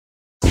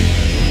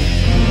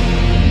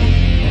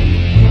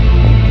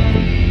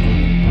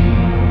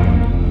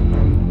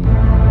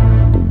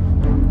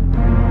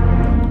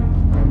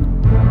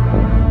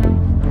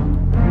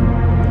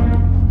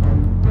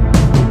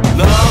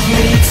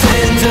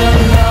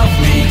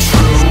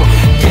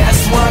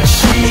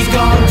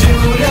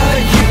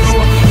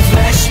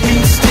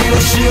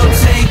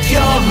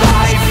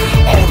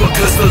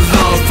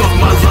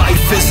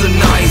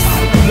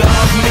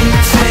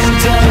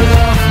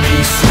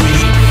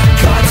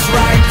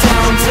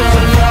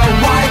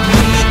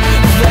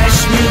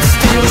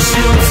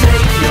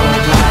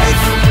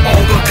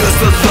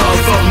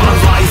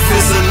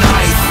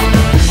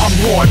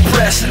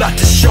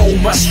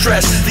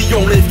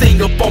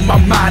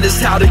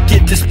how to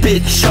get this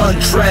bitch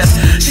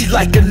undressed. She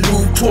like a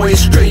new toy,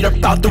 straight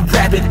up out the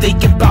rabbit,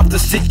 thinking about the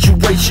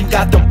situation.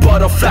 Got the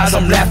butterflies,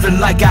 I'm laughing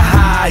like a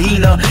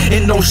hyena.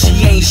 And no, she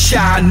ain't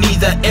shy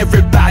neither.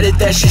 Everybody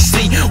that she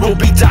see will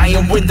be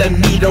dying when they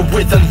meet her.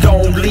 With a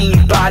long,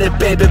 lean body,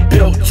 baby,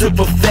 built to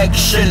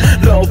perfection.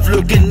 Love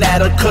looking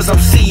at her cause I'm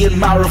seeing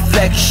my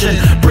reflection.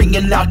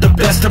 Bringing out the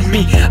best of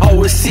me,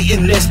 always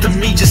sitting next to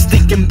me. Just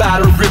thinking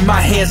about her in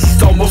my hands,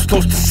 it's almost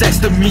close to sex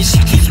to me. She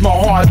keeps my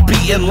heart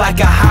beating like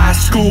a high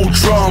school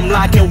drum.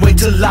 I can't wait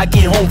till I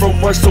get home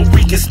from work so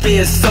we can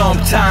spend some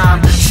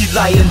time. She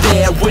lying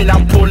there when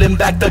I'm pulling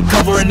back the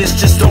cover, and it's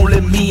just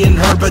only me and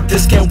her. But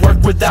this can't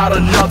work without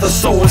another,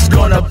 so it's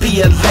gonna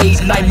be a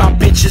late night. My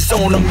bitch is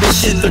on a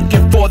mission,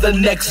 looking for the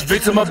next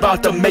victim,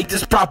 about to make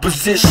this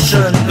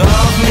proposition.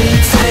 Love me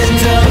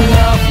tender,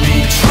 love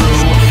me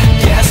true.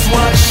 Guess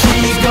what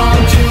she's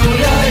gonna do to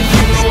you?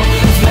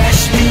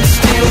 Flesh me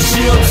still,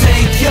 she'll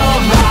take your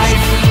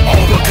life.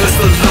 All because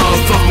the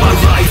love of my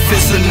life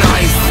is a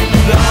knife.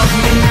 Love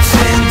me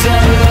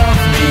tender,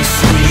 love me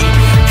sweet.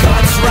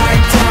 Cuts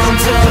right down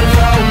to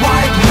the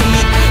white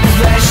meat.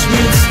 Flesh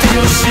me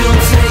still, she'll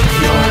take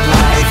your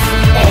life.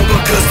 All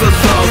because the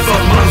love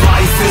of my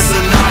life is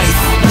a knife.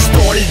 We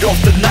started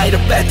off the night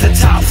up at the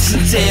tops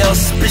and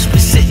tails. Bitch be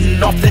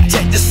sitting off the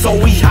deck just so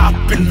we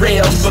hopping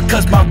rails.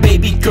 Because my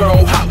baby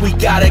girl hot, we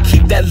gotta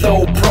keep that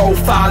low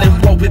profile. And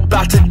what we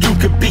about to do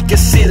could be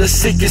considered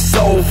sick and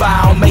so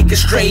vile. Make a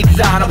straight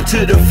line up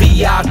to the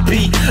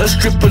VIP. A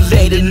stripper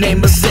lady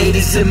named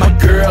Mercedes and my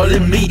girl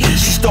and me.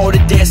 She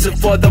started dancing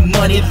for the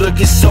money,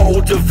 looking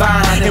so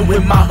divine. And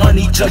when my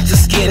honey touched her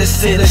skin, it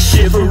sent a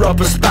shiver up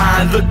her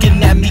spine.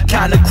 Looking at me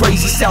kinda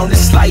crazy, sounding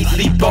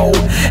slightly bold.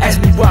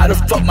 Asked me why the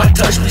fuck my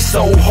touch me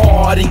so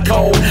hard and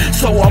cold.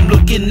 So I'm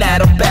looking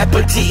at her back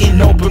but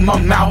didn't open my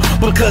mouth,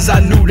 because I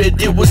knew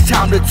that it was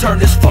time to turn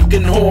this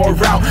fucking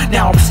whore out.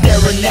 Now I'm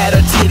staring at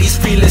her titties,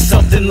 feeling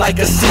something like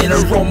a sinner.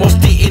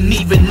 Almost didn't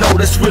even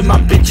notice when my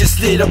bitch just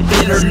slid up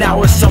in her.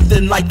 Now it's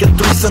something like a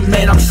threesome,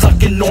 man, I'm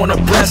sucking on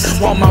her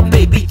breast while my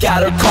baby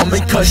got her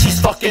coming cause she's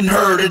fucking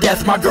her to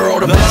death. My girl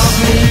the best. Love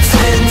me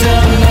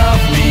tender,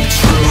 love me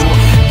true.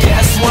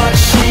 Guess what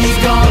she's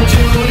gonna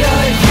do to you?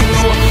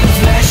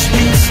 Flesh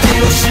me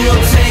still,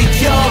 she'll take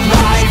your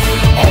life.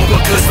 All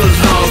because the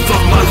love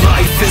of my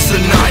life is a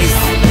knife.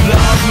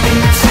 Love me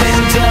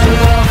tender,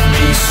 love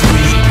me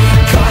sweet.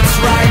 Cuts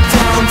right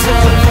down to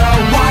the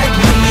white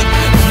meat.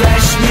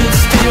 Flesh me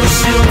still,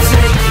 she'll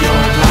take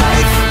your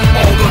life.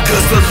 All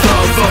because the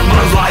love of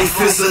my life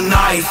is a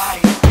knife.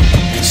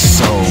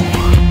 So,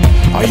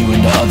 are you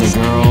into other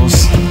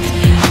girls?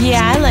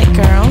 Yeah, I like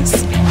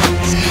girls.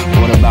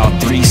 What about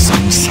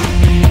threesomes?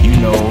 You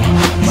know,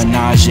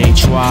 menage a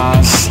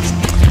trois?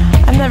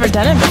 I've never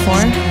done it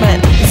before, but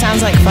it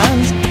sounds like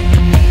fun.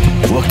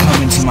 Well,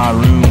 come into my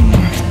room,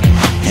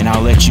 and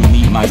I'll let you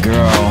meet my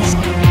girl.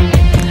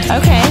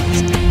 Okay.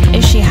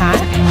 Is she hot?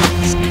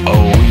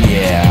 Oh,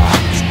 yeah.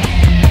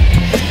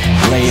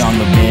 Lay on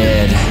the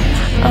bed.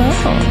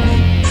 Oh.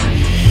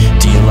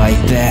 Do you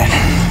like that?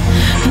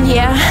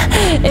 Yeah,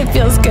 it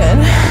feels good.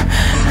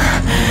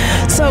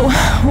 So,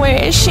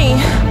 where is she?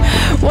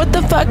 What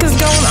the fuck is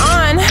going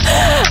on?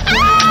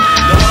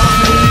 Love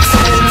me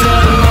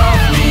tender,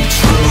 love me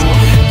true.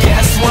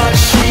 Guess what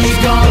she's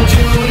gonna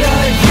do to you?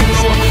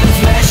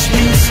 Flesh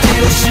me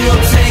still,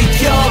 she'll take